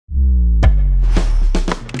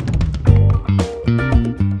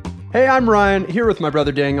Hey, I'm Ryan, here with my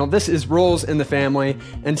brother Daniel. This is Rolls in the Family,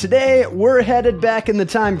 and today we're headed back in the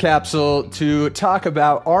time capsule to talk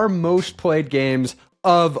about our most played games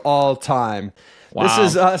of all time. Wow. This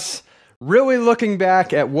is us really looking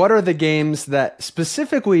back at what are the games that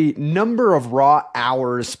specifically number of raw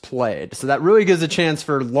hours played. So that really gives a chance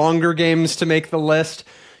for longer games to make the list.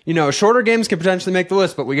 You know, shorter games can potentially make the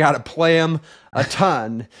list, but we got to play them a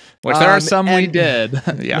ton. Which there are some we did.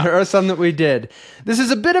 Yeah. There are some that we did. This is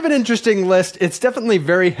a bit of an interesting list. It's definitely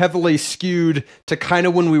very heavily skewed to kind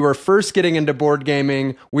of when we were first getting into board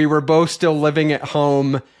gaming. We were both still living at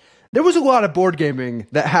home. There was a lot of board gaming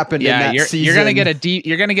that happened in that season. You're gonna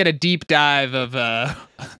get a deep dive of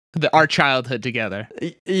our childhood together.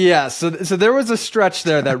 Yeah, so there was a stretch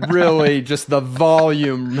there that really just the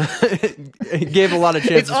volume gave a lot of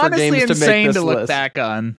chances for games to make this list. It's honestly insane to look back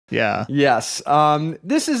on. Yeah. Yes.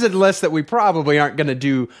 This is a list that we probably aren't going to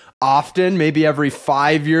do often. Maybe every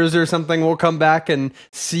 5 years or something we'll come back and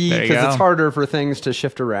see, because it's harder for things to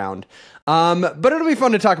shift around. But it'll be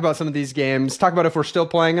fun to talk about some of these games, talk about if we're still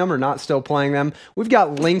playing them or not still playing them. We've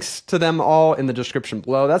got links to them all in the description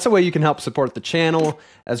below. That's a way you can help support the channel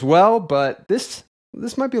as well. But this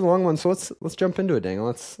might be a long one, so let's jump into it, Daniel.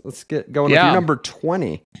 Let's get going with your number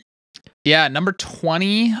 20. Yeah, number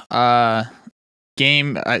 20.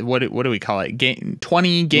 Game. What do we call it? Game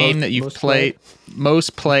 20 game that you've played.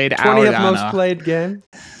 Most played 20th most played game.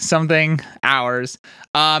 Something hours.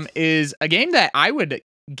 Is a game that I would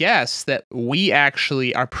guess that we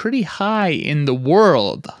actually are pretty high in the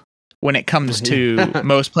world when it comes to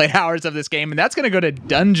most played hours of this game, and that's going to go to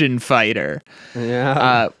Dungeon Fighter.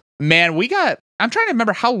 Yeah. Man, I'm trying to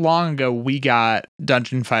remember how long ago we got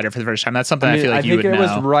Dungeon Fighter for the first time. That's something I feel like you would know. I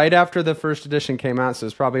think it was right after the first edition came out, so it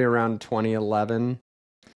was probably around 2011.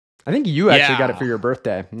 I think you actually got it for your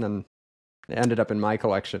birthday, and then it ended up in my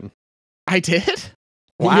collection. I did?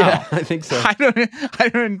 Wow. Yeah, I think so. I don't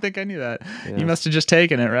even think I knew that. Yeah. You must have just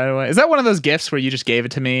taken it right away. Is that one of those gifts where you just gave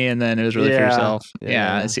it to me and then it was really for yourself?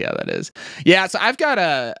 Yeah, I see how that is. Yeah, so I've got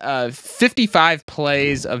a 55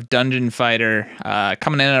 plays of Dungeon Fighter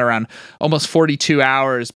coming in at around almost 42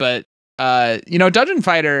 hours. But, Dungeon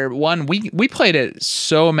Fighter 1, we played it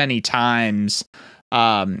so many times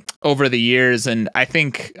over the years. And I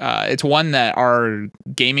think it's one that our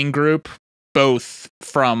gaming group, both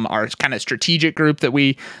from our kind of strategic group that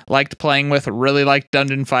we liked playing with, really liked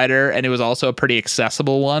Dungeon Fighter, and it was also a pretty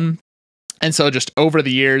accessible one. And so just over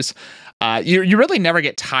the years, you really never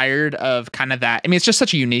get tired of kind of that. I mean, it's just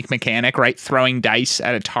such a unique mechanic, right? Throwing dice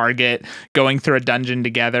at a target, going through a dungeon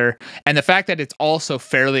together. And the fact that it's also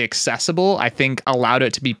fairly accessible, I think allowed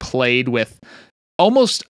it to be played with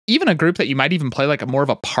almost even a group that you might even play like more of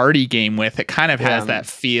a party game with. It kind of has that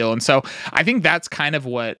feel. And so I think that's kind of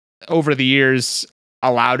what over the years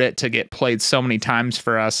allowed it to get played so many times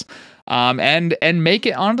for us, and make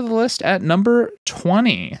it onto the list at number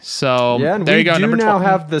 20. So there you go. We do number now 20.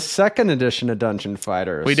 have the second edition of Dungeon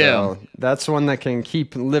Fighter. We do. That's one that can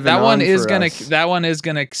keep living. That one is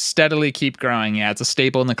gonna steadily keep growing. Yeah, it's a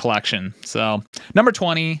staple in the collection. So number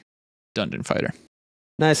 20, Dungeon Fighter.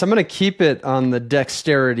 Nice. I'm gonna keep it on the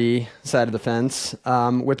dexterity side of the fence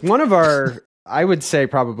with one of our I would say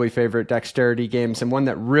probably favorite dexterity games, and one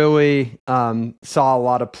that really saw a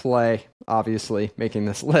lot of play, obviously, making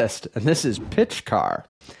this list. And this is PitchCar.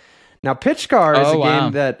 Now, PitchCar is a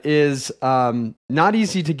game that is not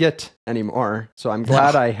easy to get anymore. So I'm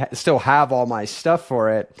glad I still have all my stuff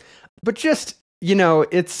for it. But just,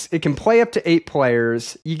 it can play up to 8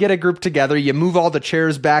 players. You get a group together. You move all the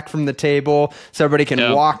chairs back from the table so everybody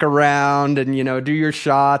can walk around and, do your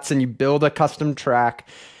shots, and you build a custom track.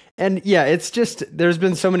 And yeah, it's just, there's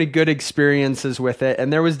been so many good experiences with it.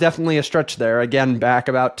 And there was definitely a stretch there, again, back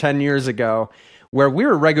about 10 years ago, where we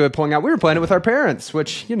were regularly pulling out. We were playing it with our parents,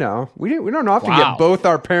 which, we don't often get both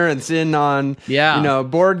our parents in on,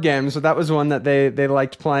 board games. So that was one that they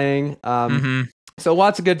liked playing. So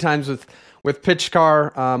lots of good times with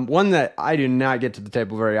PitchCar. One that I do not get to the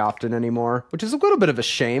table very often anymore, which is a little bit of a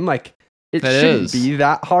shame. Like, it shouldn't be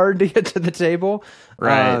that hard to get to the table.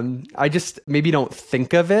 Right. I just maybe don't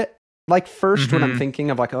think of it like first when I'm thinking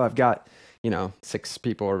of like, I've got, 6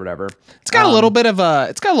 people or whatever. It's got a little bit of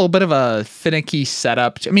a finicky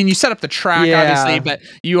setup. I mean, you set up the track obviously, but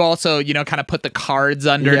you also, kind of put the cards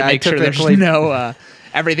under to make sure there's no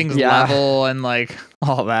everything's level and like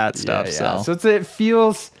all that stuff. So it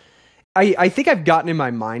feels, I think I've gotten in my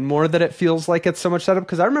mind more that it feels like it's so much setup,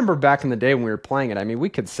 because I remember back in the day when we were playing it, I mean, we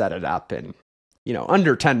could set it up in,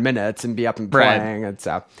 under 10 minutes and be up and playing. And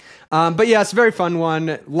so, but yeah, it's a very fun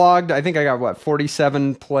one. Logged, I think I got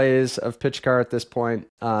 47 plays of PitchCar at this point.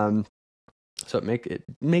 So so it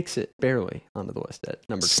makes it barely onto the list at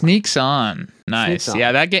number 20. Sneaks on. Nice. Sneaks on.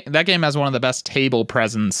 Yeah, that game has one of the best table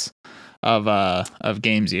presence of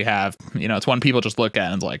games you have. You know, it's one people just look at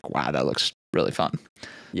and it's like, wow, that looks really fun.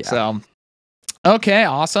 Yeah. So, okay,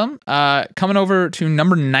 awesome. Coming over to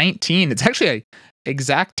number 19. It's actually a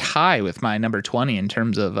exact tie with my number 20 in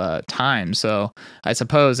terms of time. So I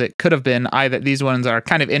suppose it could have been either. These ones are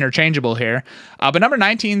kind of interchangeable here. But number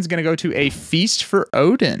 19 is going to go to A Feast for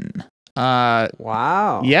Odin.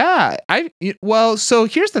 Wow. Yeah. So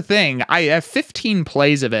here's the thing. I have 15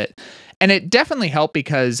 plays of it, and it definitely helped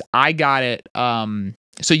because I got it.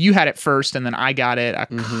 So you had it first, and then I got it a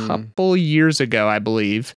couple years ago, I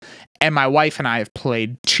believe. And my wife and I have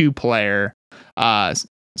played 2-player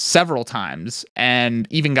several times, and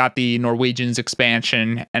even got the Norwegians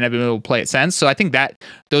expansion, and I've been able to play it since. So I think that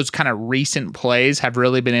those kind of recent plays have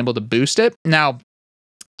really been able to boost it. Now,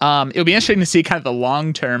 it'll be interesting to see kind of the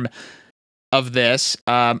long term of this.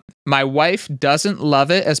 My wife doesn't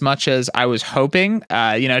love it as much as I was hoping.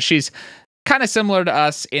 She's kind of similar to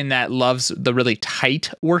us in that loves the really tight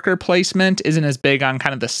worker placement, isn't as big on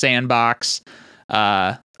kind of the sandbox,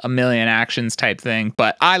 a million actions type thing.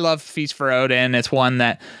 But I love Feast for Odin. It's one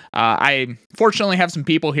that I fortunately have some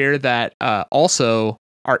people here that also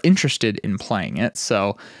are interested in playing it.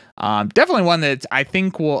 So definitely one that I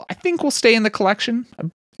think will stay in the collection.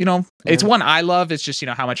 It's one I love. It's just,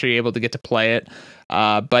 how much are you able to get to play it?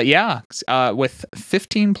 But yeah, with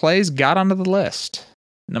 15 plays, got onto the list.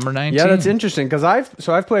 Number 19. Yeah, that's interesting because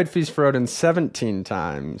I've played Feast for Odin 17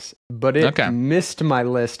 times, but it missed my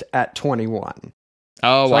list at 21.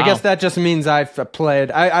 Oh, so wow. I guess that just means I've played.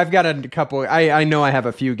 I've got a couple. I know I have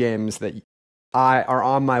a few games that are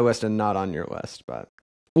on my list and not on your list, but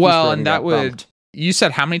and that would. Bumped. You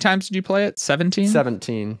said how many times did you play it? 17?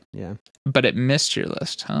 17, yeah. But it missed your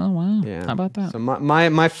list. Oh, wow. Yeah. How about that? So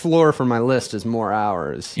my floor for my list is more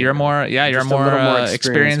hours. You're a more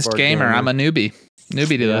experienced gamer. I'm a newbie to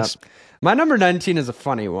this. My number 19 is a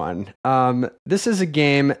funny one. This is a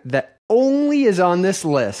game that only is on this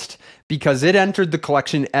list because it entered the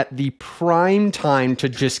collection at the prime time to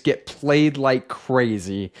just get played like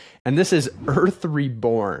crazy. And this is Earth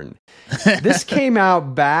Reborn. This came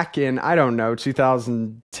out back in,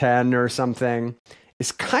 2010 or something.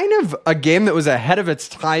 It's kind of a game that was ahead of its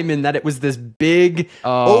time in that it was this big,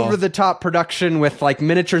 over-the-top production with like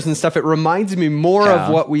miniatures and stuff. It reminds me more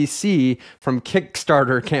of what we see from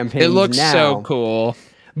Kickstarter campaigns. It looks so cool.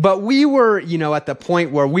 But we were, at the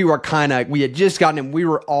point where we had just gotten it. We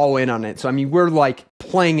were all in on it. So, we're like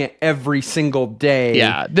playing it every single day.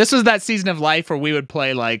 Yeah. This was that season of life where we would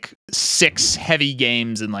play like 6 heavy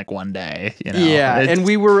games in like one day. Yeah. And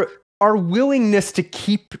our willingness to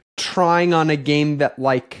keep trying on a game that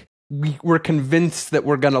like we're convinced that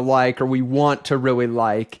we're going to like or we want to really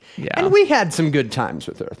like. Yeah. And we had some good times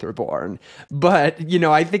with Earth Reborn. But,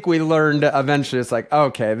 I think we learned eventually it's like,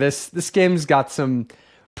 okay, this game's got some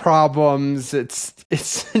problems. It's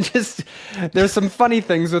just there's some funny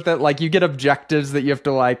things with it, like you get objectives that you have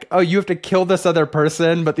to you have to kill this other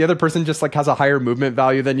person, but the other person just like has a higher movement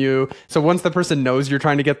value than you, so once the person knows you're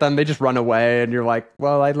trying to get them, they just run away and you're like,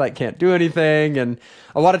 well, I can't do anything. And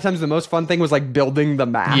a lot of times the most fun thing was like building the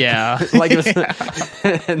map.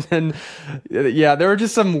 And then there were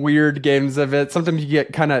just some weird games of it. Sometimes you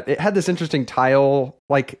get it had this interesting tile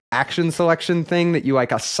like action selection thing that you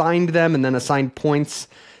like assigned them and then assigned points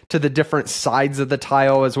to the different sides of the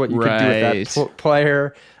tile is what you could do with that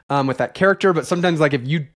player, with that character. But sometimes like if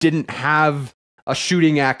you didn't have a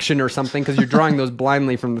shooting action or something because you're drawing those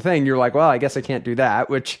blindly from the thing, you're like, well, I guess I can't do that,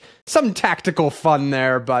 which some tactical fun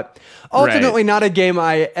there, but ultimately not a game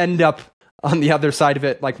I end up on the other side of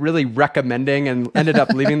it like really recommending and ended up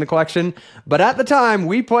leaving the collection. But at the time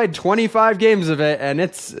we played 25 games of it, and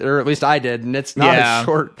or at least I did, and it's not a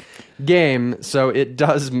short game, so it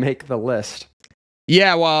does make the list.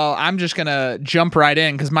 Yeah, well, I'm just going to jump right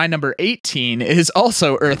in because my number 18 is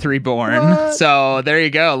also Earth Reborn. What? So there you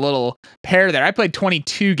go, a little pair there. I played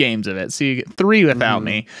 22 games of it, so you get 3 without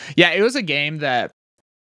me. Yeah, it was a game that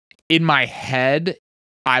in my head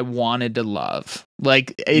I wanted to love.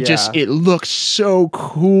 Like it looked so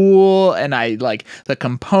cool, and I like the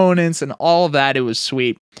components and all of that. It was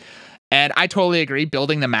sweet. And I totally agree.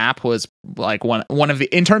 Building the map was like one of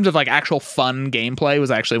the, in terms of like actual fun gameplay,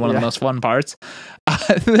 was actually one of the most fun parts.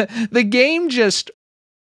 The game just,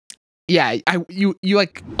 you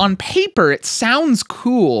like on paper it sounds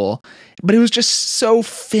cool, but it was just so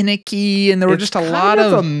finicky, and there were just a lot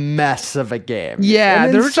of a mess of a game. Yeah,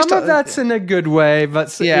 and there was some of that's in a good way, but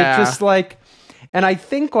it just like And I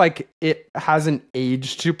think like it hasn't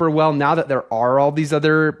aged super well now that there are all these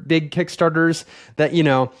other big Kickstarters that, you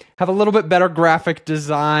know, have a little bit better graphic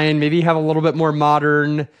design, maybe have a little bit more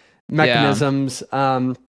modern mechanisms.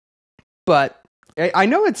 But I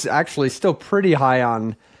know it's actually still pretty high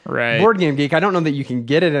on Board Game Geek. I don't know that you can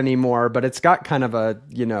get it anymore, but it's got kind of a,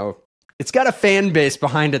 you know, it's got a fan base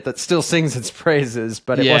behind it that still sings its praises,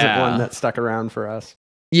 but it wasn't one that stuck around for us.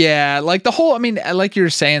 Yeah, like the whole, I mean, like you're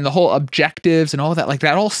saying, the whole objectives and all that, like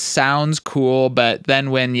that all sounds cool, but then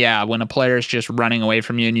when a player is just running away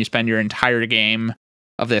from you and you spend your entire game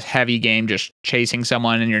of this heavy game just chasing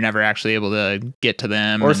someone and you're never actually able to get to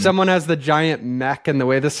them. Or someone has the giant mech, and the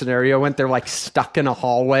way the scenario went, they're like stuck in a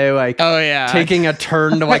hallway, like taking a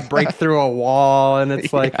turn to like break through a wall, and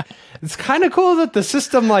it's like... It's kind of cool that the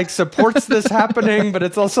system like supports this happening, but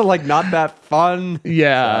it's also like not that fun.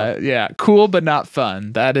 Yeah. Cool, but not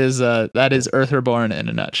fun. That is Earth Reborn in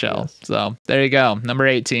a nutshell. Yes. So there you go. Number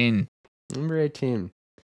 18. My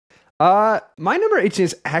number 18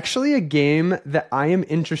 is actually a game that I am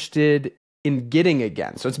interested in getting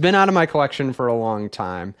again. So it's been out of my collection for a long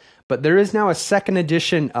time, but there is now a second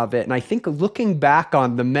edition of it. And I think looking back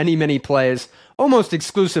on the many, many plays, almost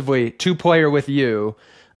exclusively 2-player with you,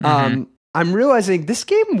 I'm realizing this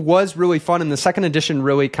game was really fun, and the second edition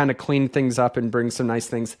really kind of cleaned things up and brings some nice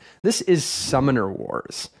things. This is Summoner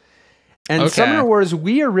Wars. And Summoner Wars,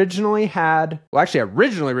 we originally had, I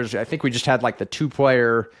think we just had like the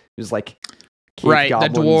 2-player, it was like the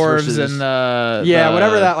dwarves and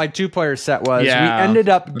whatever that like 2-player set was. Yeah, we ended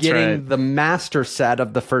up getting the master set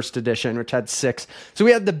of the first edition, which had 6. So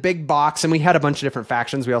we had the big box, and we had a bunch of different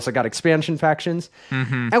factions. We also got expansion factions,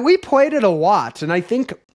 and we played it a lot. And I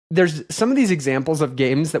think there's some of these examples of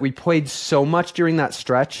games that we played so much during that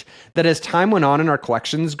stretch that as time went on and our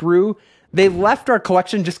collections grew, they left our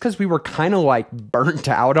collection just because we were kind of like burnt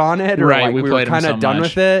out on it, or like we were kind of done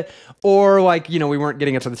with it, or like, you know, we weren't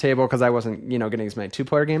getting it to the table because I wasn't, you know, getting as many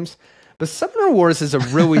 2-player games. But Summoner Wars is a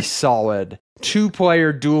really solid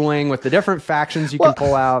 2-player dueling with the different factions you can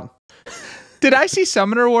pull out. Did I see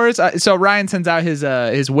Summoner Wars? So Ryan sends out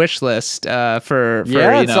his wish list for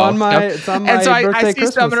it's on my and so I see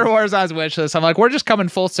Summoner Wars on his wish list. I'm like, we're just coming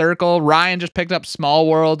full circle. Ryan just picked up Small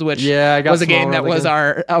World, which was a game that was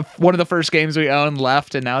our one of the first games we owned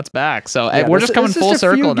left, and now it's back. So we're just coming full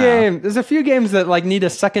circle now. There's a few games that like need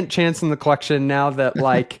a second chance in the collection now that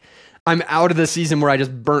like. I'm out of the season where I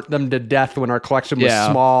just burnt them to death when our collection was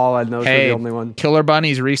small, and those were the only ones. Killer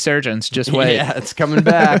Bunny's resurgence, just wait. Yeah, it's coming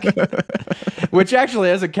back. Which actually,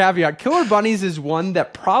 as a caveat, Killer Bunnies is one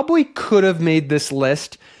that probably could have made this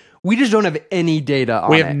list. We just don't have any data on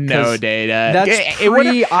it. We have no data.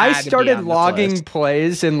 That's I started logging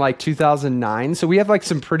plays in like 2009, so we have like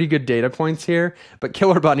some pretty good data points here. But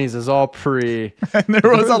Killer Bunnies is all pre. And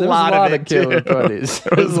there was a lot of Killer Bunnies.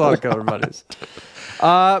 There was a lot of Killer Bunnies.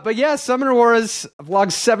 But yeah, Summoner Wars, I've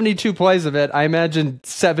logged 72 plays of it. I imagine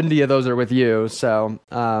 70 of those are with you. So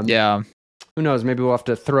who knows? Maybe we'll have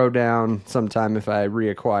to throw down sometime if I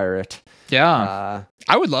reacquire it. Yeah.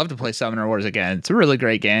 I would love to play Summoner Wars again. It's a really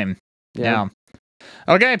great game. Yeah.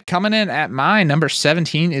 Okay, coming in at my number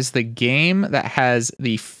 17 is the game that has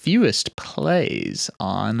the fewest plays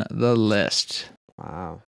on the list.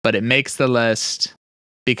 Wow. But it makes the list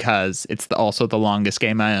because it's also the longest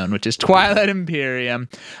game I own, which is Twilight Imperium.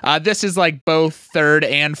 This is like both 3rd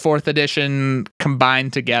and 4th edition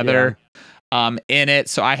combined together in it.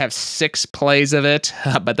 So I have 6 plays of it,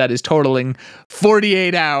 but that is totaling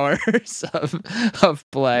 48 hours of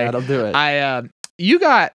play. That'll do it. You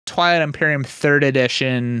got Twilight Imperium 3rd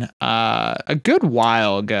edition a good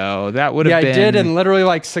while ago. That would have been... Yeah, I did, and literally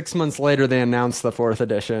like 6 months later they announced the 4th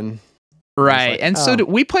edition. Right. Like, and so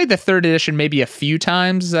we played the 3rd edition maybe a few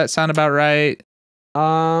times. Does that sound about right?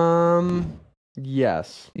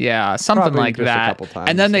 Yes. Yeah, something probably like that. Times,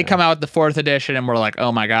 and then they come out with the 4th edition and we're like,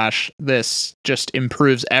 oh my gosh, this just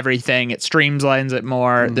improves everything. It streamlines it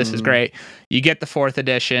more. This is great. You get the 4th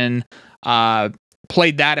edition,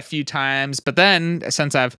 played that a few times, but then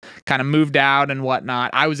since I've kind of moved out and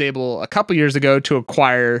whatnot, I was able a couple years ago to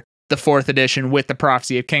acquire the 4th edition with the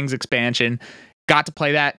Prophecy of Kings expansion. Got to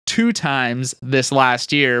play that 2 times this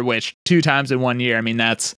last year, which 2 times in 1 year. I mean,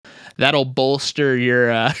 that'll bolster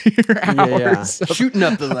your hours. Shooting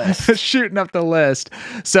up the list. Shooting up the list.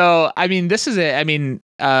 So, I mean, this is it. I mean,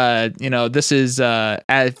 this is,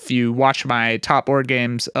 if you watch my top board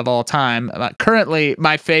games of all time, currently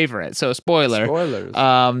my favorite. So spoilers.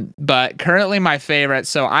 But currently my favorite.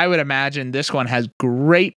 So I would imagine this one has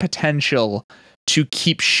great potential to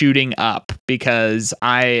keep shooting up because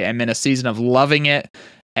I am in a season of loving it,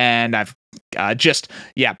 and I've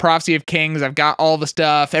Prophecy of Kings. I've got all the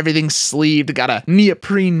stuff. Everything's sleeved. Got a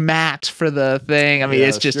neoprene mat for the thing. I mean,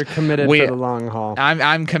 it's just you're committed for the long haul.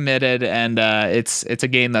 I'm committed, and it's a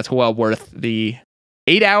game that's well worth the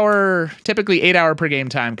typically 8 hour per game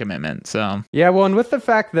time commitment. So yeah, well, and with the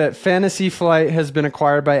fact that Fantasy Flight has been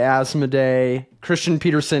acquired by Asmodee, Christian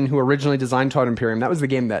Peterson, who originally designed Twilight Imperium, that was the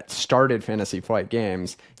game that started Fantasy Flight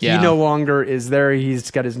Games. He no longer is there.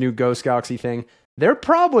 He's got his new Ghost Galaxy thing. There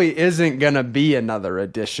probably isn't going to be another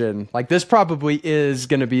edition. Like, this probably is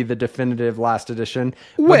going to be the definitive last edition.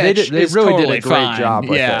 Which they really totally did a great fine. job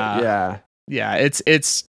with it. Yeah,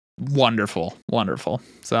 it's wonderful.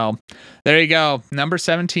 So there you go. Number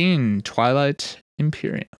 17, Twilight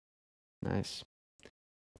Imperium. Nice.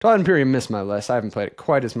 Twilight Imperium missed my list. I haven't played it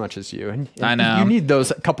quite as much as you. And I know. You need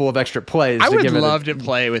those couple of extra plays. I would love to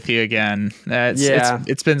play with you again.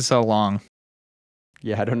 It's been so long.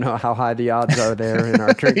 Yeah, I don't know how high the odds are there in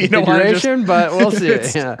our current configuration, but we'll see.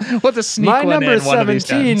 Yeah. We'll just sneak my one number in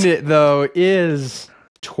 17, though, is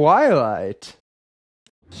Twilight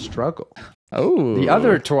Struggle. Oh, the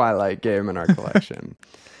other Twilight game in our collection.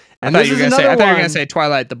 And I thought you were going to say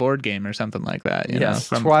Twilight the board game or something like that. Yes,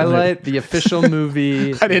 Twilight the official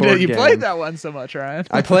movie. I didn't know you played that one so much, Ryan.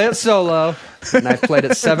 I play it solo, and I've played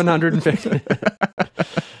it 750.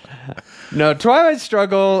 No, Twilight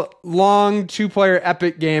Struggle, long 2-player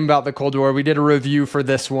epic game about the Cold War. We did a review for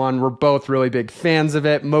this one. We're both really big fans of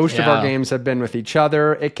it. Most of our games have been with each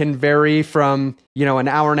other. It can vary from, an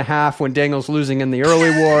hour and a half when Daniel's losing in the early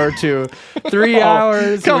war to 3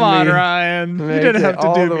 hours. Come on, Ryan. You didn't have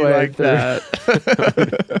to do me like that.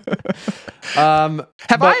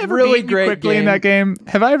 Have I ever beaten you quickly in that game?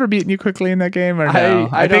 Have I ever beaten you quickly in that game or no?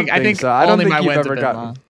 I think so. I don't think you've ever gotten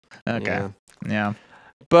long. Okay. Yeah.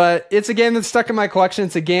 But it's a game that's stuck in my collection.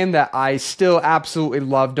 It's a game that I still absolutely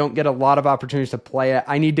love. Don't get a lot of opportunities to play it.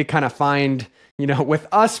 I need to kind of find, with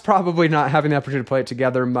us probably not having the opportunity to play it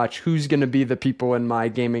together much, who's going to be the people in my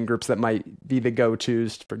gaming groups that might be the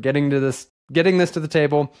go-tos for getting this to the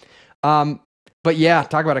table. But yeah,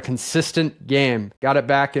 talk about a consistent game. Got it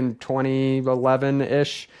back in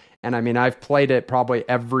 2011-ish. And I mean, I've played it probably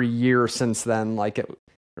every year since then,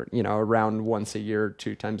 around once a year,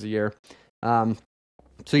 2 times a year.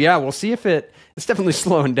 So yeah, we'll see if it's definitely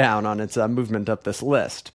slowing down on its movement up this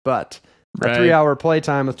list, but a 3-hour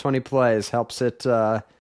playtime with 20 plays helps it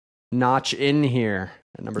notch in here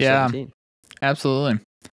at number 17. Absolutely.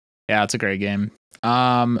 Yeah, it's a great game.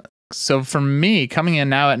 So for me, coming in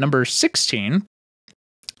now at number 16,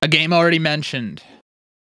 a game already mentioned,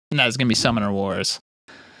 and that is going to be Summoner Wars.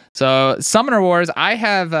 So Summoner Wars, I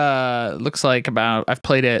have looks like I've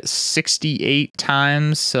played it 68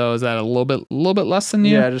 times. So is that a little bit less than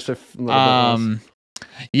you? Yeah, just a little bit less.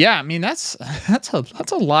 Yeah, I mean that's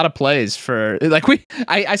a lot of plays for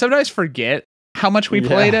I sometimes forget how much we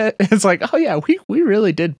played it. It's like, oh yeah, we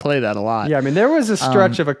really did play that a lot. Yeah, I mean there was a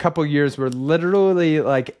stretch of a couple years where literally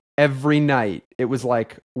every night it was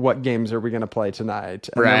like, what games are we going to play tonight?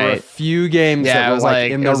 And there were a few games that were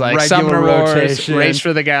in the regular Summoner rotation. Wars, Race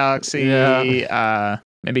for the Galaxy.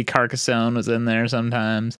 Maybe Carcassonne was in there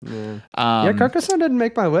sometimes. Yeah, Carcassonne didn't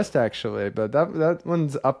make my list actually, but that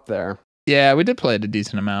one's up there. Yeah, we did play it a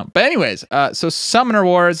decent amount. But anyways, so Summoner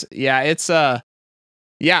Wars, it's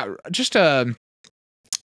just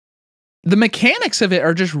the mechanics of it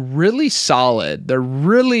are just really solid. They're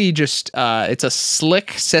really just it's a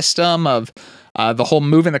slick system of the whole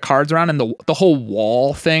moving the cards around and the whole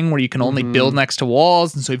wall thing where you can only build next to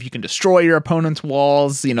walls, and so if you can destroy your opponent's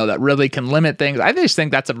walls, that really can limit things. I just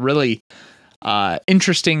think that's a really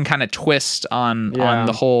interesting kind of twist on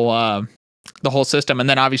the whole system. And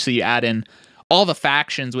then obviously you add in all the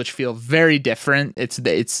factions, which feel very different.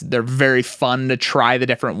 They're very fun to try the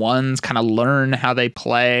different ones, kind of learn how they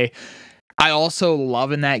play. I also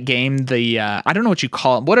love in that game I don't know what you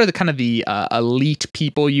call them. What are the kind of the elite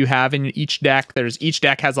people you have in each deck? Each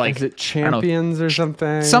deck has is it champions or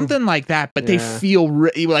something? Something like that, but they feel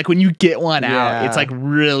like when you get one out, it's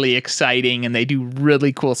really exciting and they do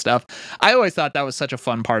really cool stuff. I always thought that was such a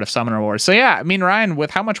fun part of Summoner Wars. So yeah, I mean, Ryan, with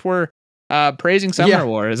how much we're praising Summoner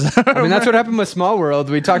Wars. I mean, that's what happened with Small World.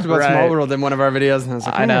 We talked about Small World in one of our videos, and I was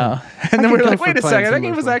like, I know. And then we were like, wait a second, that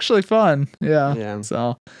game was actually fun. Yeah.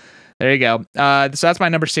 So there you go. So that's my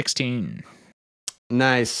number 16.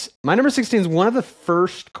 Nice. My number 16 is one of the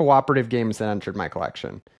first cooperative games that entered my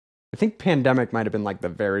collection. I think Pandemic might have been the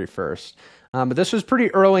very first. But this was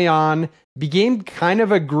pretty early on. Became kind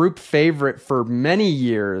of a group favorite for many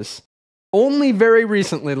years. Only very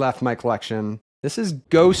recently left my collection. This is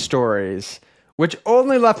Ghost Stories, which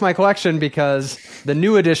only left my collection because the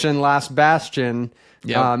new edition, Last Bastion,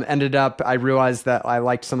 ended up, I realized that I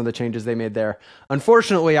liked some of the changes they made there.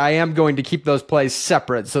 Unfortunately, I am going to keep those plays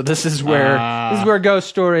separate. So this is where Ghost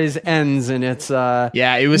Stories ends, and it's it was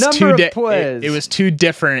it was too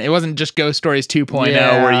different. It wasn't just Ghost Stories 2.0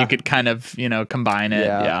 where you could kind of, combine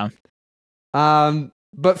it.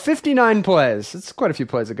 But 59 plays. It's quite a few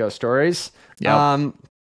plays of Ghost Stories. Yep.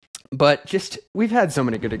 But just, we've had so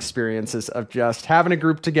many good experiences of just having a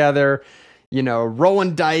group together,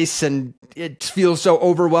 rolling dice, and it feels so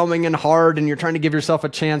overwhelming and hard, and you're trying to give yourself a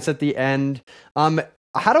chance at the end. I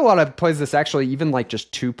had a lot of plays this actually, even like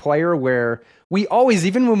just 2-player, where we always,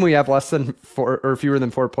 even when we have less than 4 or fewer than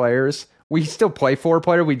 4 players, we still play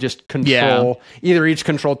 4-player. We just control, either each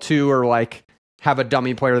control 2 or like have a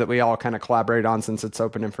dummy player that we all kind of collaborate on since it's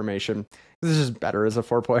open information. This is just better as a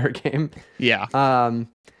 4-player game. Yeah.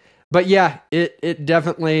 But yeah, it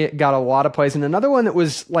definitely got a lot of plays. And another one that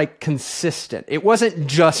was like consistent. It wasn't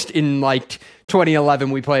just in like 2011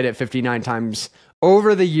 we played it 59 times.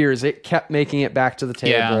 Over the years, it kept making it back to the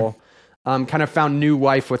table. Kind of found new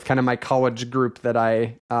life with kind of my college group that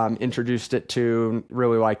I introduced it to.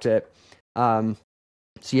 Really liked it.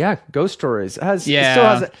 So yeah, Ghost Stories it still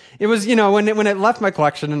has it. It was, when it left my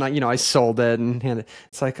collection and I sold it and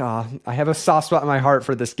it's like, I have a soft spot in my heart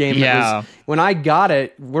for this game. Yeah. When I got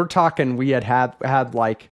it, we're talking, we had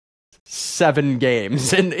like 7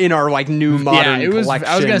 games in our like new modern collection.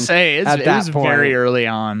 I was going to say, it was very early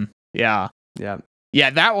on. Yeah. Yeah. Yeah,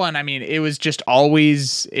 that one, I mean, it was just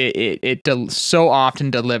always, it so often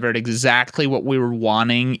delivered exactly what we were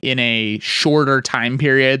wanting in a shorter time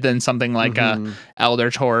period than something like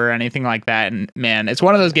Eldritch Horror or anything like that. And man, it's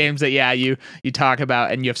one of those games that, you talk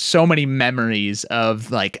about and you have so many memories of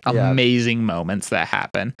like amazing moments that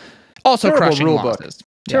happen. Also terrible crushing rule losses. Book.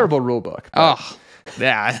 Terrible rule book. But. Oh,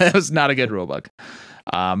 yeah, it was not a good rule book.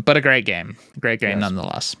 But a great game. Great game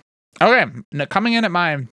nonetheless. Okay, now coming in at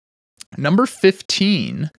my number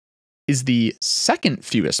 15 is the second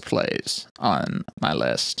fewest plays on my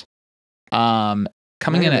list.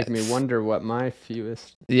 Coming in at me wonder what my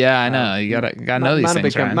fewest. Yeah, I know. You gotta know these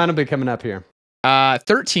things. Mine will be coming up here.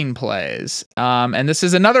 13 plays. And this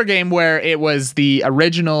is another game where it was the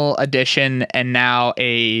original edition and now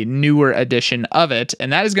a newer edition of it,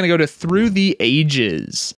 and that is going to go to Through the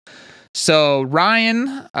Ages. So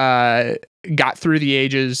Ryan got Through the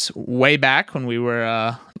Ages way back when we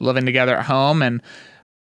were living together at home, and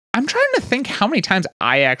I'm trying to think how many times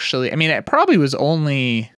it probably was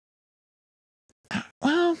only,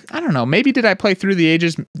 well, I don't know, maybe did I play Through the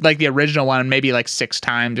Ages, like the original one, maybe like 6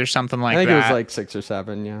 times or something like that. I think it was like 6 or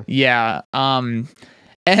 7, yeah. Yeah,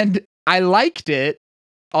 and I liked it,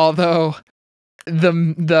 although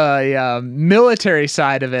the military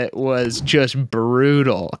side of it was just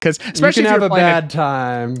brutal, because especially you can if you're have a bad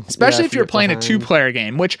time, especially if you're playing a 2-player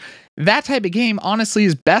game, which that type of game honestly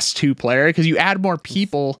is best 2-player because you add more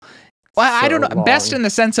people. Well, I don't know. Long. Best in the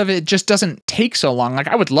sense of it just doesn't take so long. Like,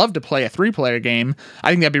 I would love to play a 3-player game. I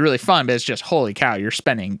think that'd be really fun, but it's just, holy cow, you're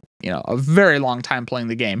spending, a very long time playing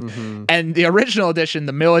the game. Mm-hmm. And the original edition,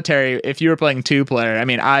 the military, if you were playing 2-player, I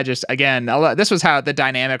mean, this was how the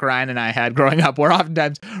dynamic Ryan and I had growing up, where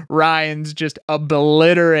oftentimes Ryan's just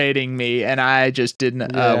obliterating me, and I just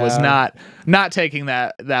was not taking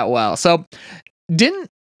that well. So didn't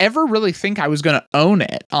ever really think I was going to own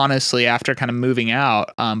it, honestly, after kind of moving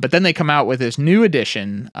out. But then they come out with this new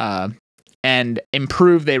edition and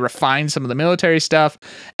improve. They refine some of the military stuff,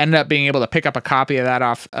 ended up being able to pick up a copy of that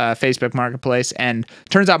off Facebook Marketplace. And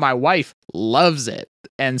turns out my wife loves it.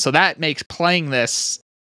 And so that makes playing this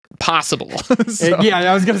possible. I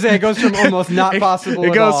was going to say, it goes from almost not possible.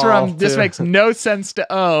 It goes from this makes no sense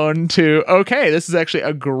to own to, okay, this is actually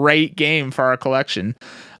a great game for our collection.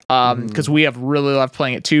 Because we have really loved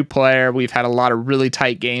playing it 2-player. We've had a lot of really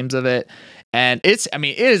tight games of it. And it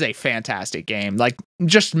is a fantastic game. Like,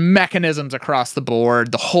 just mechanisms across the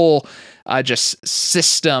board. The whole just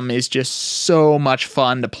system is just so much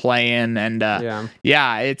fun to play in. And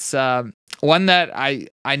it's one that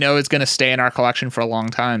I know is going to stay in our collection for a long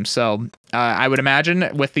time. So I would imagine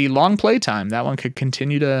with the long play time, that one could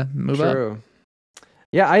continue to move up.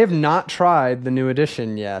 Yeah, I have not tried the new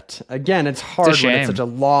edition yet. Again, it's hard when it's such a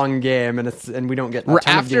long game, and we don't get a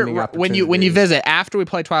ton of gaming opportunities. When you visit after we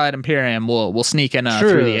play Twilight Imperium, we'll sneak in a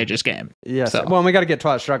Through the Ages game. Yes. So. Well, and we got to get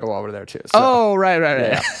Twilight Struggle while we're there too. So. Oh, right.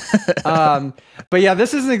 Yeah. But yeah,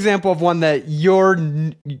 this is an example of one that your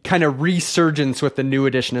kind of resurgence with the new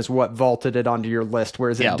edition is what vaulted it onto your list,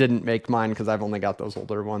 whereas it didn't make mine because I've only got those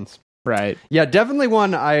older ones. Right. Yeah, definitely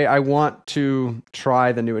one I want to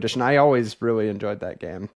try the new edition. I always really enjoyed that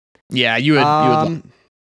game. Yeah, you would.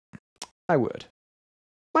 I would.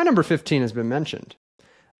 My number 15 has been mentioned.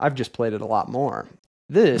 I've just played it a lot more.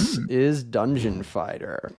 This is Dungeon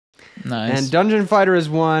Fighter. Nice. And Dungeon Fighter is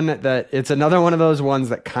one that it's another one of those ones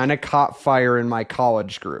that kind of caught fire in my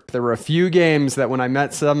college group. There were a few games that when I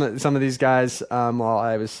met some of these guys while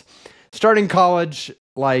I was starting college,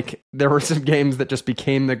 like there were some games that just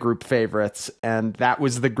became the group favorites, and that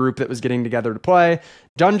was the group that was getting together to play.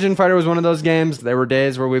 Dungeon Fighter was one of those games. There were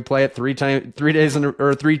days where we play it 3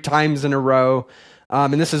 times in a row,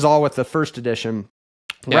 and this is all with the first edition.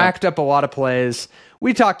 Yeah. Racked up a lot of plays.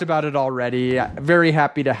 We talked about it already. Very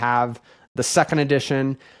happy to have the second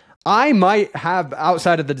edition. I might have,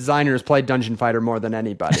 outside of the designers, played Dungeon Fighter more than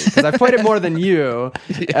anybody because I've played it more than you.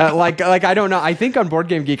 Yeah. Like I don't know. I think on Board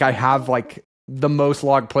Game Geek I have like the most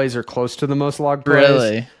log plays or close to the most log plays.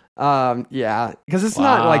 Really? Yeah, because it's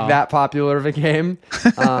not like that popular of a game.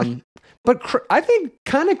 But I think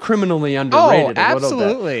kind of criminally underrated. Oh, absolutely. A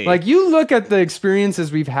little bit. Like you look at the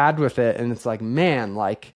experiences we've had with it, and it's like, man,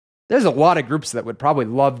 like there's a lot of groups that would probably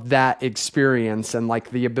love that experience and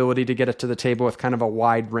like the ability to get it to the table with kind of a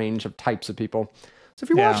wide range of types of people. So if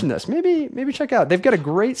you're watching this, maybe check out. They've got a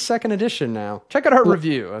great second edition now. Check out our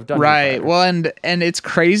review of Dungeon Fighter. Right. Well, and it's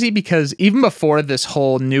crazy because even before this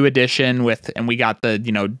whole new edition and we got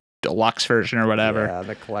the, deluxe version or whatever. Yeah,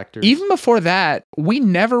 the collectors. Even before that, we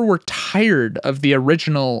never were tired of the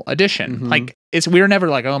original edition. Mm-hmm. Like we were never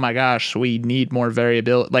like, oh my gosh, we need more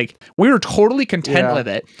variability. Like we were totally content with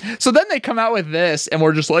it. So then they come out with this and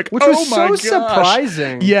we're just like, which was so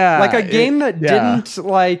surprising. Yeah. Like a game that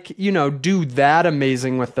didn't do that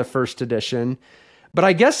amazing with the first edition. But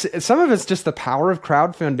I guess some of it's just the power of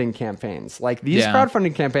crowdfunding campaigns. Like these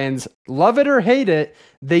crowdfunding campaigns, love it or hate it,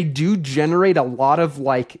 they do generate a lot of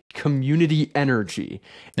like community energy.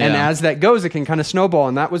 Yeah. And as that goes, it can kind of snowball.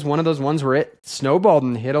 And that was one of those ones where it snowballed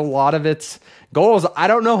and hit a lot of its goals. I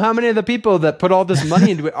don't know how many of the people that put all this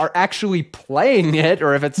money into it are actually playing it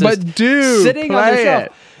or if it's just sitting on the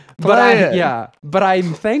shelf. But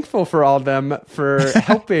I'm thankful for all of them for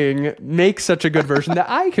helping make such a good version that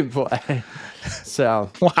I can play.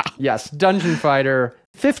 So, yes, Dungeon Fighter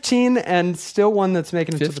 15 and still one that's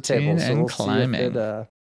making it to the table. So we'll see if it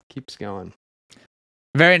keeps going.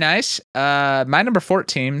 Very nice. My number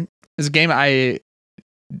 14 is a game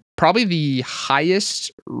probably the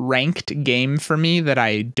highest ranked game for me that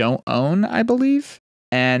I don't own, I believe.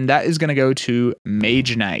 And that is going to go to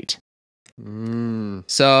Mage Knight.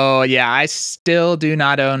 So, yeah, I still do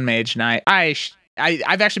not own Mage Knight.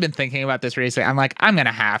 I've actually been thinking about this recently. I'm like, I'm going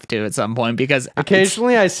to have to at some point because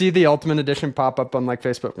occasionally I see the Ultimate Edition pop up on like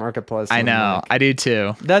Facebook Marketplace. I know. Like, I do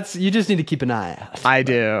too. You just need to keep an eye out. I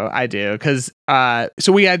do. Because,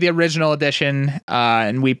 so we had the original edition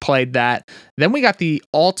and we played that. Then we got the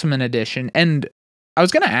Ultimate Edition. And I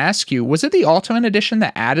was going to ask you, was it the Ultimate Edition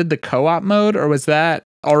that added the co-op mode or was that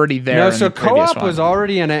already there? No, so co-op was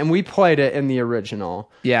already in it and we played it in the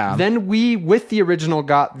original. Yeah. Then we, with the original,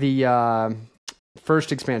 got the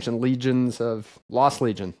first expansion, Lost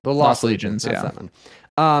Legion. The Lost Legions, that's that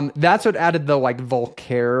one. That's what added the like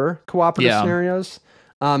Volcare cooperative scenarios.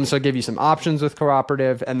 So it gave you some options with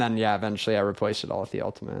cooperative, and then eventually I replaced it all with the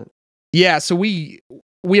Ultimate. Yeah, so we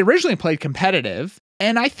originally played competitive,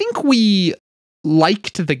 and I think we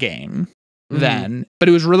liked the game then, but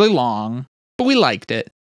it was really long, but we liked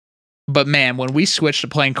it. But man, when we switched to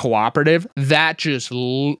playing cooperative, that just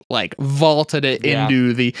like vaulted it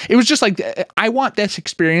into it was just like, I want this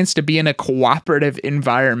experience to be in a cooperative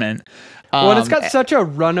environment. Well, it's got such a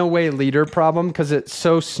runaway leader problem because it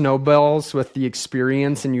so snowballs with the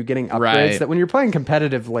experience and you getting upgrades that when you're playing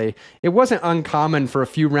competitively, it wasn't uncommon for a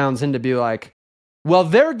few rounds in to be like, well,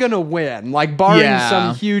 they're going to win, like barring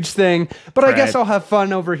some huge thing. But I guess I'll have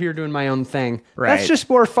fun over here doing my own thing. Right. That's just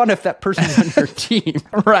more fun if that person's on your team.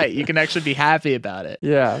 Right. You can actually be happy about it.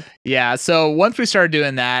 Yeah. Yeah. So once we started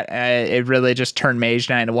doing that, it really just turned Mage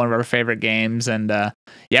Knight into one of our favorite games. And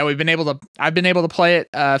I've been able to play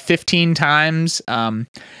it 15 times. And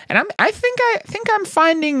I think I'm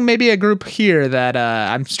finding maybe a group here that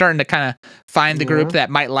I'm starting to kind of find the group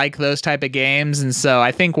that might like those type of games. And so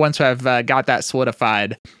I think once I've got that solidified,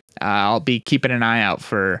 I'll be keeping an eye out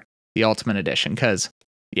for the Ultimate Edition because,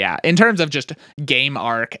 in terms of just game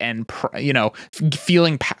arc and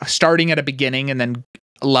feeling starting at a beginning and then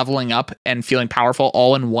leveling up and feeling powerful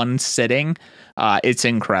all in one sitting, it's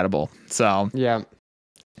incredible. So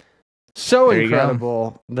so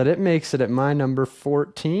incredible that it makes it at my number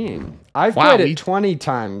 14. I've played it 20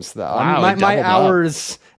 times though. My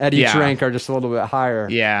hours at each rank are just a little bit higher.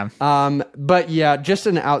 Yeah. But just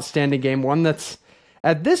an outstanding game. One that's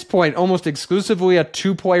at this point, almost exclusively a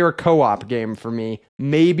 2-player co-op game for me.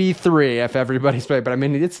 Maybe 3 if everybody's played, but I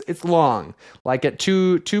mean, it's long. Like at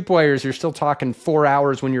two players, you're still talking 4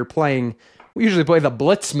 hours when you're playing. We usually play the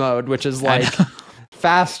blitz mode, which is like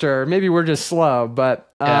faster. Maybe we're just slow,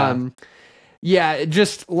 but yeah,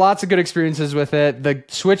 just lots of good experiences with it. The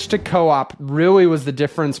switch to co-op really was the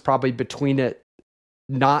difference probably between it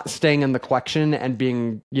not staying in the collection and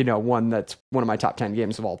being, one that's one of my top 10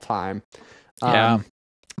 games of all time.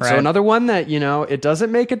 Right. So another one that, it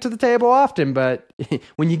doesn't make it to the table often, but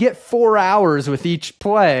when you get 4 hours with each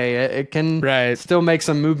play, it can still make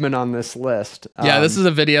some movement on this list. This is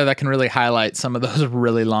a video that can really highlight some of those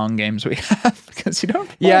really long games we have because you don't.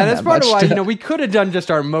 Yeah, that's part of why, we could have done just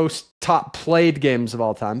our most top played games of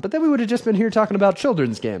all time, but then we would have just been here talking about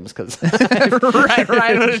children's games because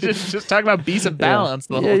right. just talking about Beasts of Balance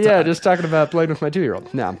the whole time. Yeah, just talking about playing with my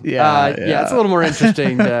 2-year-old. No, it's a little more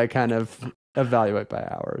interesting to kind of evaluate by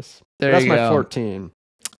hours. That's my 14.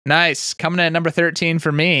 Nice. Coming in at number 13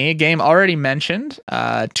 for me, game already mentioned.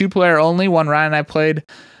 2-player only. One Ryan and I played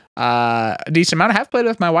a decent amount. I have played it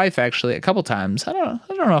with my wife actually a couple times. I don't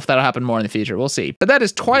know if that'll happen more in the future. We'll see. But that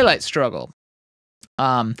is Twilight Struggle.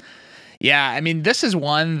 I mean, this is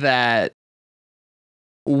one that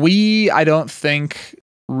I don't think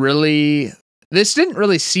really. This didn't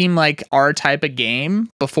really seem like our type of game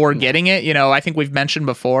before getting it. I think we've mentioned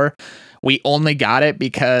before, we only got it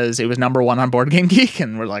because it was number 1 on Board Game Geek,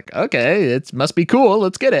 and we're like, okay, it must be cool.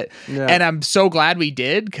 Let's get it. Yeah. And I'm so glad we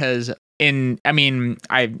did because you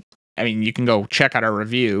can go check out our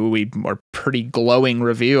review. We were pretty glowing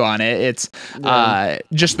review on it. It's I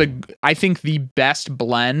think the best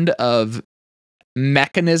blend of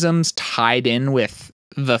mechanisms tied in with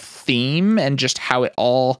the theme and just how it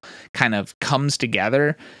all kind of comes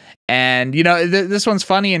together. And this one's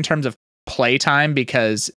funny in terms of playtime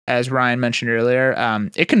because, as Ryan mentioned earlier,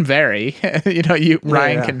 it can vary.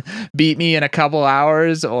 Ryan can beat me in a couple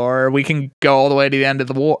hours, or we can go all the way to the end of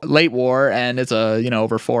the late war, and it's a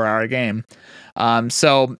over 4-hour game.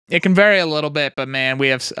 So it can vary a little bit, but man, we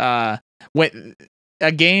have a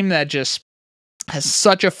game that just has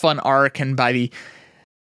such a fun arc, and by the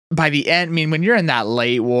end, I mean, when you're in that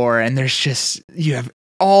late war and you have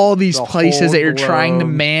all these places that you're trying to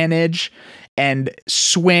manage and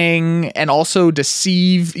swing and also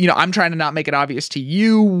deceive. I'm trying to not make it obvious to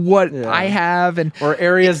you what I have, or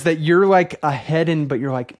areas that you're like ahead in, but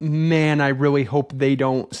you're like, man, I really hope they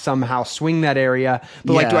don't somehow swing that area.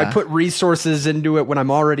 But do I put resources into it when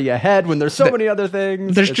I'm already ahead when there's so many other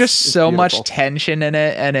things? There's just so much tension in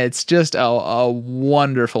it, and it's just a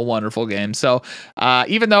wonderful, wonderful game. So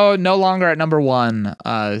even though no longer at number 1,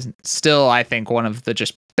 still I think one of the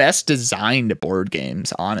just best designed board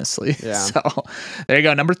games, honestly. Yeah. So there you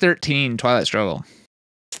go. Number 13, Twilight Struggle.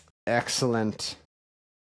 Excellent.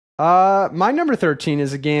 My number 13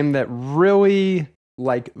 is a game that really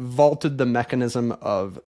vaulted the mechanism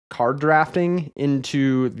of card drafting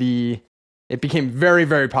into it became very,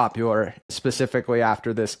 very popular specifically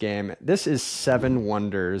after this game. This is Seven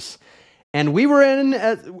Wonders. And we were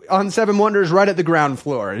on Seven Wonders right at the ground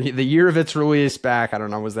floor. The year of its release back, I don't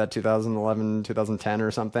know, was that 2011, 2010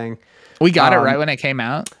 or something? We got it right when it came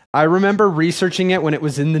out. I remember researching it when it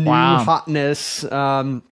was in the new hotness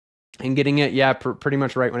and getting it, pretty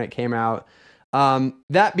much right when it came out.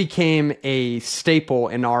 That became a staple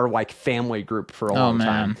in our family group for a long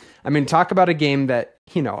time. I mean, talk about a game that,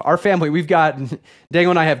 our family, we've got, Dango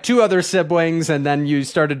and I have 2 other siblings, and then you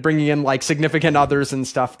started bringing in significant others and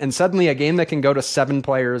stuff. And suddenly a game that can go to 7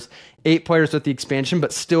 players, 8 players with the expansion,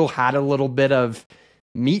 but still had a little bit of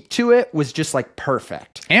meat to it was just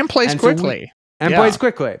perfect. And plays quickly. Plays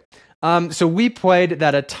quickly. So we played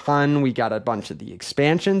that a ton. We got a bunch of the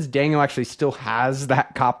expansions. Daniel actually still has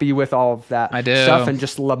that copy with all of that stuff, and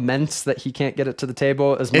just laments that he can't get it to the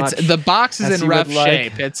table as much. The box is in rough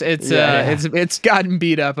shape. It's gotten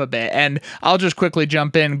beat up a bit. And I'll just quickly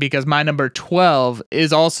jump in because my number 12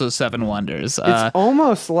 is also Seven Wonders. It's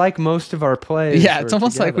almost like most of our plays. Yeah, it's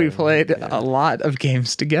almost like we played a lot of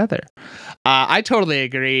games together. I totally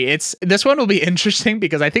agree. This one will be interesting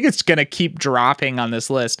because I think it's going to keep dropping on this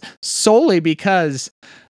list solely because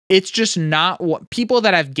it's just not what people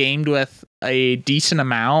that I've gamed with a decent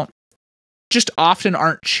amount just often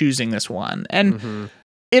aren't choosing this one. And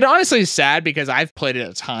it honestly is sad because I've played it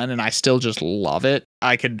a ton and I still just love it.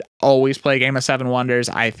 I could always play a game of Seven Wonders.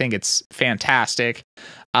 I think it's fantastic.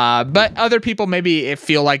 But other people maybe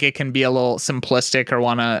feel like it can be a little simplistic or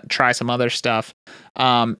want to try some other stuff.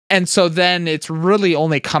 And so then it's really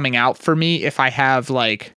only coming out for me if I have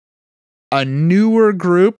a newer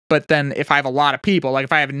group, but then if I have a lot of people, like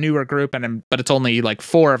if I have a newer group but it's only like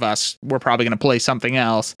 4 of us, we're probably going to play something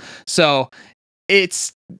else. So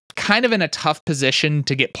it's kind of in a tough position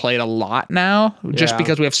to get played a lot now, just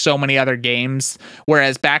because we have so many other games.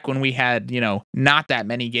 Whereas back when we had, not that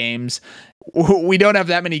many games, we don't have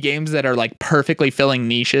that many games that are like perfectly filling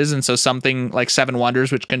niches. And so something like Seven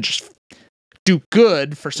Wonders, which can just do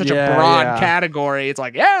good for such a broad category, it's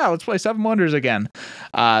like, let's play Seven Wonders again.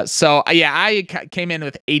 I came in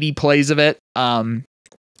with 80 plays of it.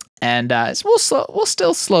 And we'll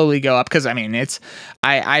still slowly go up, because I mean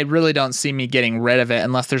I really don't see me getting rid of it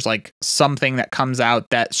unless there's like something that comes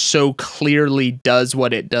out that so clearly does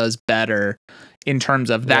what it does better in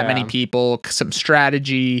terms of that many people, some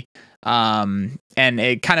strategy, and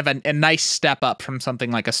a kind of a nice step up from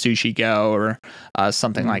something like a Sushi Go or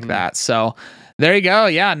something like that. So there you go.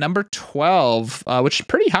 Yeah, number 12, which is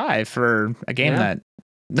pretty high for a game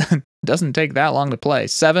that doesn't take that long to play.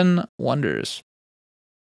 Seven Wonders.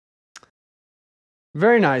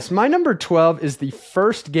 Very nice. My number 12 is the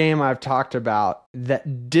first game I've talked about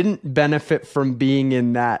that didn't benefit from being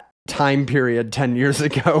in that time period 10 years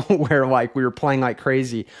ago where like we were playing like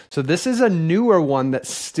crazy. So this is a newer one that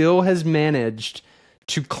still has managed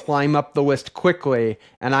to climb up the list quickly,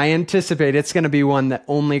 and I anticipate it's going to be one that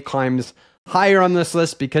only climbs higher on this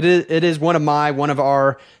list because it is one of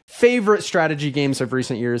our favorite strategy games of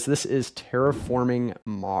recent years. This is Terraforming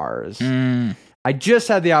Mars. I just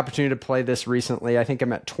had the opportunity to play this recently. I think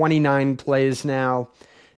I'm at 29 plays now.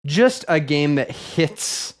 Just a game that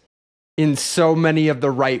hits in so many of the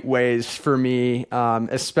right ways for me,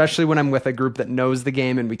 especially when I'm with a group that knows the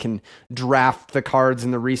game and we can draft the cards in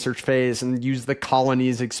the research phase and use the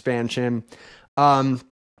colonies expansion.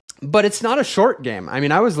 But it's not a short game. I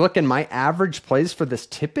mean, I was looking, my average plays for this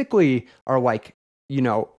typically are like,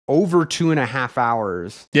 over 2.5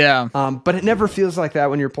 hours. Yeah. But it never feels like that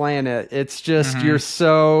when you're playing it. It's just, you're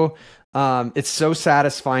so, it's so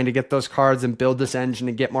satisfying to get those cards and build this engine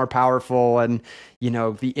and get more powerful, and,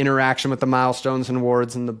 the interaction with the milestones and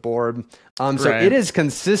wards and the board. So it has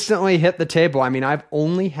consistently hit the table. I mean, I've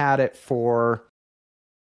only had it for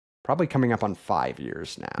probably coming up on 5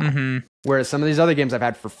 years now. Whereas some of these other games I've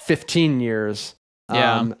had for 15 years.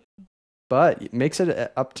 But it makes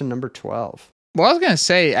it up to number 12. Well, I was going to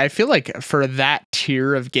say, I feel like for that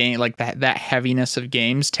tier of game, like that heaviness of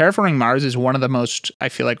games, Terraforming Mars is one of the most, I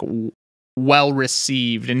feel like, well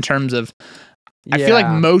received in terms of, I feel like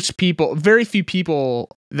most people, very few people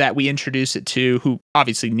that we introduce it to who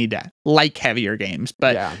obviously need to like heavier games,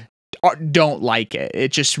 but don't like it.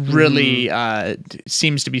 It just really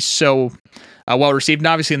seems to be so well received. And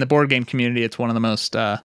obviously in the board game community, it's one of the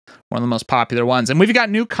most popular ones, and we've got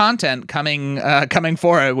new content coming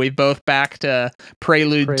for it. We've both backed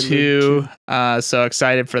Prelude 2, so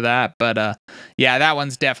excited for that. But that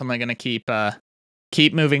one's definitely going to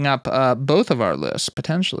keep moving up both of our lists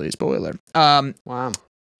potentially. Spoiler. Wow.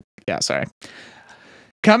 Yeah, sorry.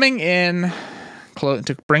 Coming in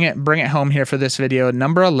to bring it home here for this video,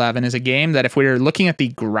 number 11 is a game that if we were looking at the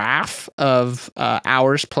graph of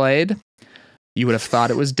hours played, you would have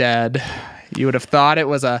thought it was dead. You would have thought it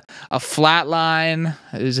was a flat line.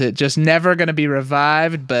 Is it just never going to be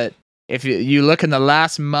revived? But if you look in the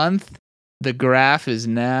last month, the graph is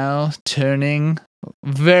now turning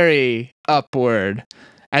very upward.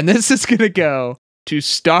 And this is going to go to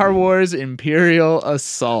Star Wars Imperial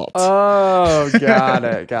Assault. Oh, got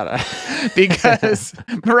it. Because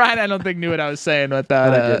Ryan, I don't think knew what I was saying with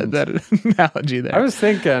that analogy there. I was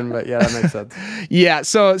thinking, but yeah, that makes sense. Yeah,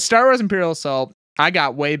 so Star Wars Imperial Assault, I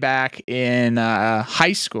got way back in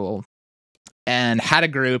high school and had a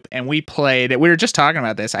group, and we played. We were just talking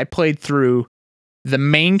about this. I played through the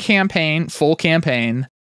main campaign, full campaign,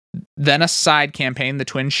 then a side campaign, the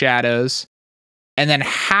Twin Shadows, and then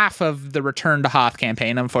half of the Return to Hoth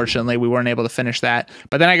campaign. Unfortunately, we weren't able to finish that.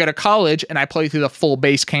 But then I go to college and I play through the full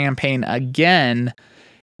base campaign again.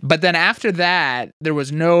 But then after that, there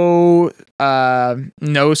was no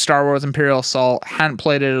Star Wars Imperial Assault. Hadn't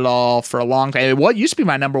played it at all for a long time. What used to be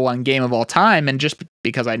my number one game of all time, and just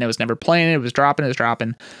because I was never playing it, it was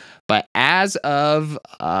dropping. But as of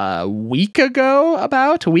a week and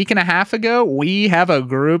a half ago, we have a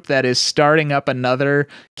group that is starting up another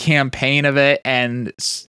campaign of it. And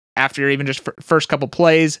after even just first couple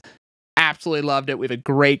plays, absolutely loved it. We have a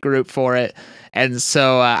great group for it. And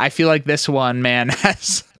so I feel like this one, man,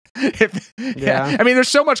 has... I mean, there's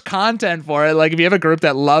so much content for it. Like, if you have a group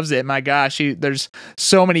that loves it, my gosh, there's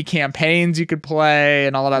so many campaigns you could play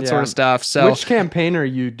and all of that sort of stuff. So, which campaign are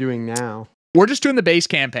you doing now? We're just doing the base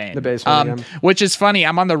campaign. The base one, which is funny.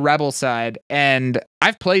 I'm on the Rebel side, and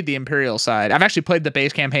I've played the Imperial side. I've actually played the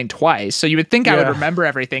base campaign twice, so you would think I would remember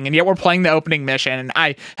everything, and yet we're playing the opening mission,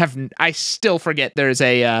 and I still forget there's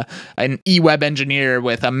an E-Web engineer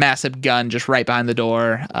with a massive gun just right behind the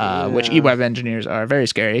door, which E-Web engineers are very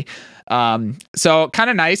scary. So kind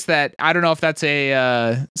of nice that I don't know if that's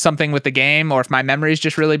something with the game or if my memory is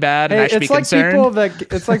just really bad and I should be concerned.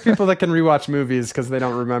 It's like people that can rewatch movies because they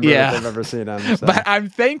don't remember if they've ever seen them. So. But I'm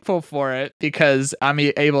thankful for it because I'm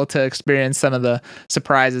able to experience some of the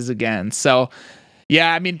surprises again. So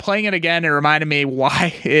yeah, I mean, playing it again, it reminded me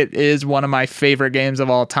why it is one of my favorite games of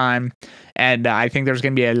all time. And I think there's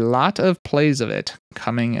going to be a lot of plays of it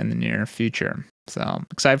coming in the near future. So I'm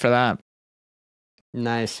excited for that.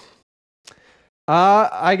 Nice.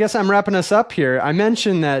 I guess I'm wrapping us up here. I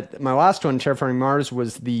mentioned that my last one, Terraforming Mars,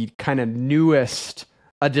 was the kind of newest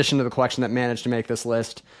addition to the collection that managed to make this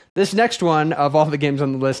list. This next one of all the games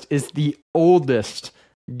on the list is the oldest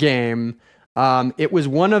game. It was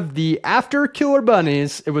one of the, after Killer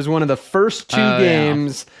Bunnies, it was one of the first two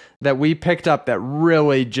games that we picked up that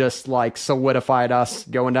really just like solidified us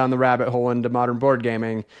going down the rabbit hole into modern board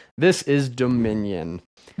gaming. This is Dominion.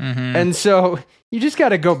 Mm-hmm. And so you just got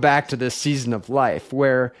to go back to this season of life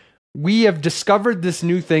where we have discovered this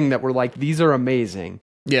new thing that we're like, these are amazing.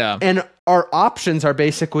 Yeah. And our options are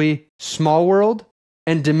basically Small World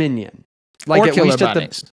and Dominion. Like or at Killer least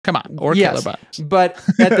Bunnies. Come on. Or Killer Bunnies. But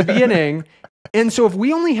at the beginning, and so if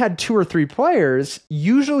we only had 2 or 3 players,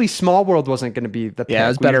 usually Small World wasn't going to be the pick. Yeah, it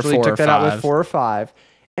was better 4 or 5. Took that out with 4 or 5.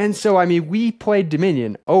 And so, I mean, we played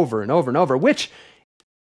Dominion over and over and over, which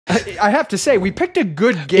I have to say, we picked a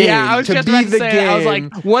good game to be the game. I was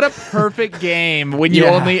like, what a perfect game when you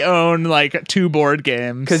only own like 2 board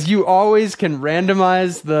games. Because you always can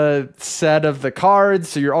randomize the set of the cards,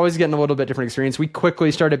 so you're always getting a little bit different experience. We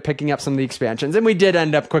quickly started picking up some of the expansions, and we did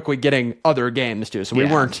end up quickly getting other games too, so we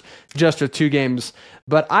weren't just with 2 games.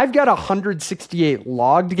 But I've got 168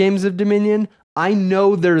 logged games of Dominion. I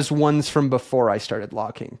know there's ones from before I started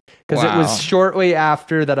logging, because it was shortly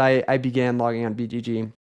after that I began logging on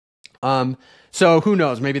BGG. So who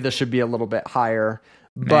knows? Maybe this should be a little bit higher,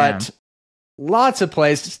 but lots of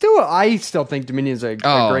plays. I still think Dominion is a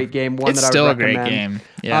great game. One that I would recommend. It's still a great game.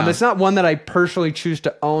 Yeah. It's not one that I personally choose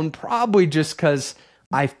to own, probably just because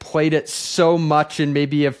I've played it so much and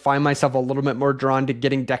maybe I find myself a little bit more drawn to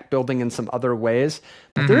getting deck building in some other ways.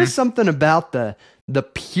 But there is something about the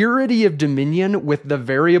purity of Dominion with the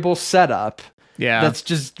variable setup. Yeah. That's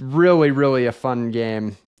just really, really a fun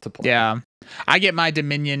game to play. Yeah. I get my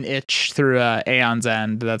Dominion itch through Aeon's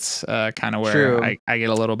End. That's kind of where I get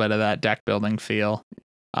a little bit of that deck building feel.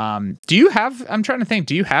 I'm trying to think,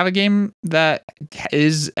 do you have a game that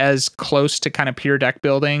is as close to kind of pure deck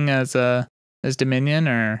building as Dominion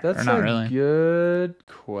or not really? That's a good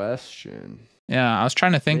question. Yeah, I was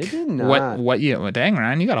trying to think dang,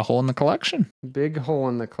 Ryan, you got a hole in the collection. Big hole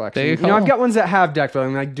in the collection. I've got ones that have deck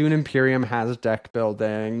building, like Dune Imperium has deck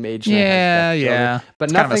building, Mage Knight has deck building, but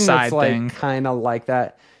it's nothing kind of that's kind of like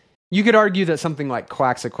that. You could argue that something like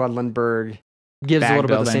Quacks at Quedlinburg gives a little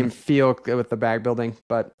bit of the same feel with the bag building,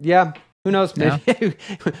 but yeah. Who knows? Maybe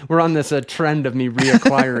we're on this trend of me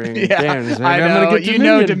reacquiring games. Maybe I know. I'm gonna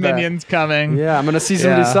get Dominion's coming. Yeah, I'm going to see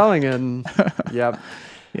somebody selling it. And, yep.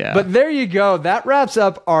 Yeah. But there you go. That wraps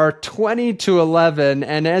up our 20 to 11.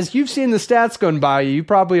 And as you've seen the stats going by, you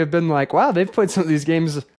probably have been like, wow, they've played some of these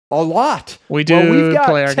games a lot. We do. Well, we've got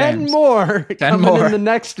play our 10 games. more coming in the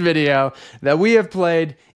next video that we have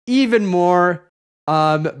played even more.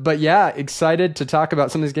 But yeah, excited to talk about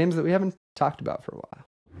some of these games that we haven't talked about for a while.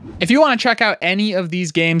 If you want to check out any of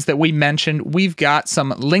these games that we mentioned, we've got some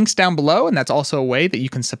links down below, and that's also a way that you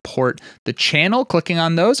can support the channel, clicking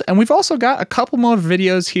on those. And we've also got a couple more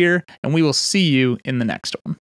videos here, and we will see you in the next one.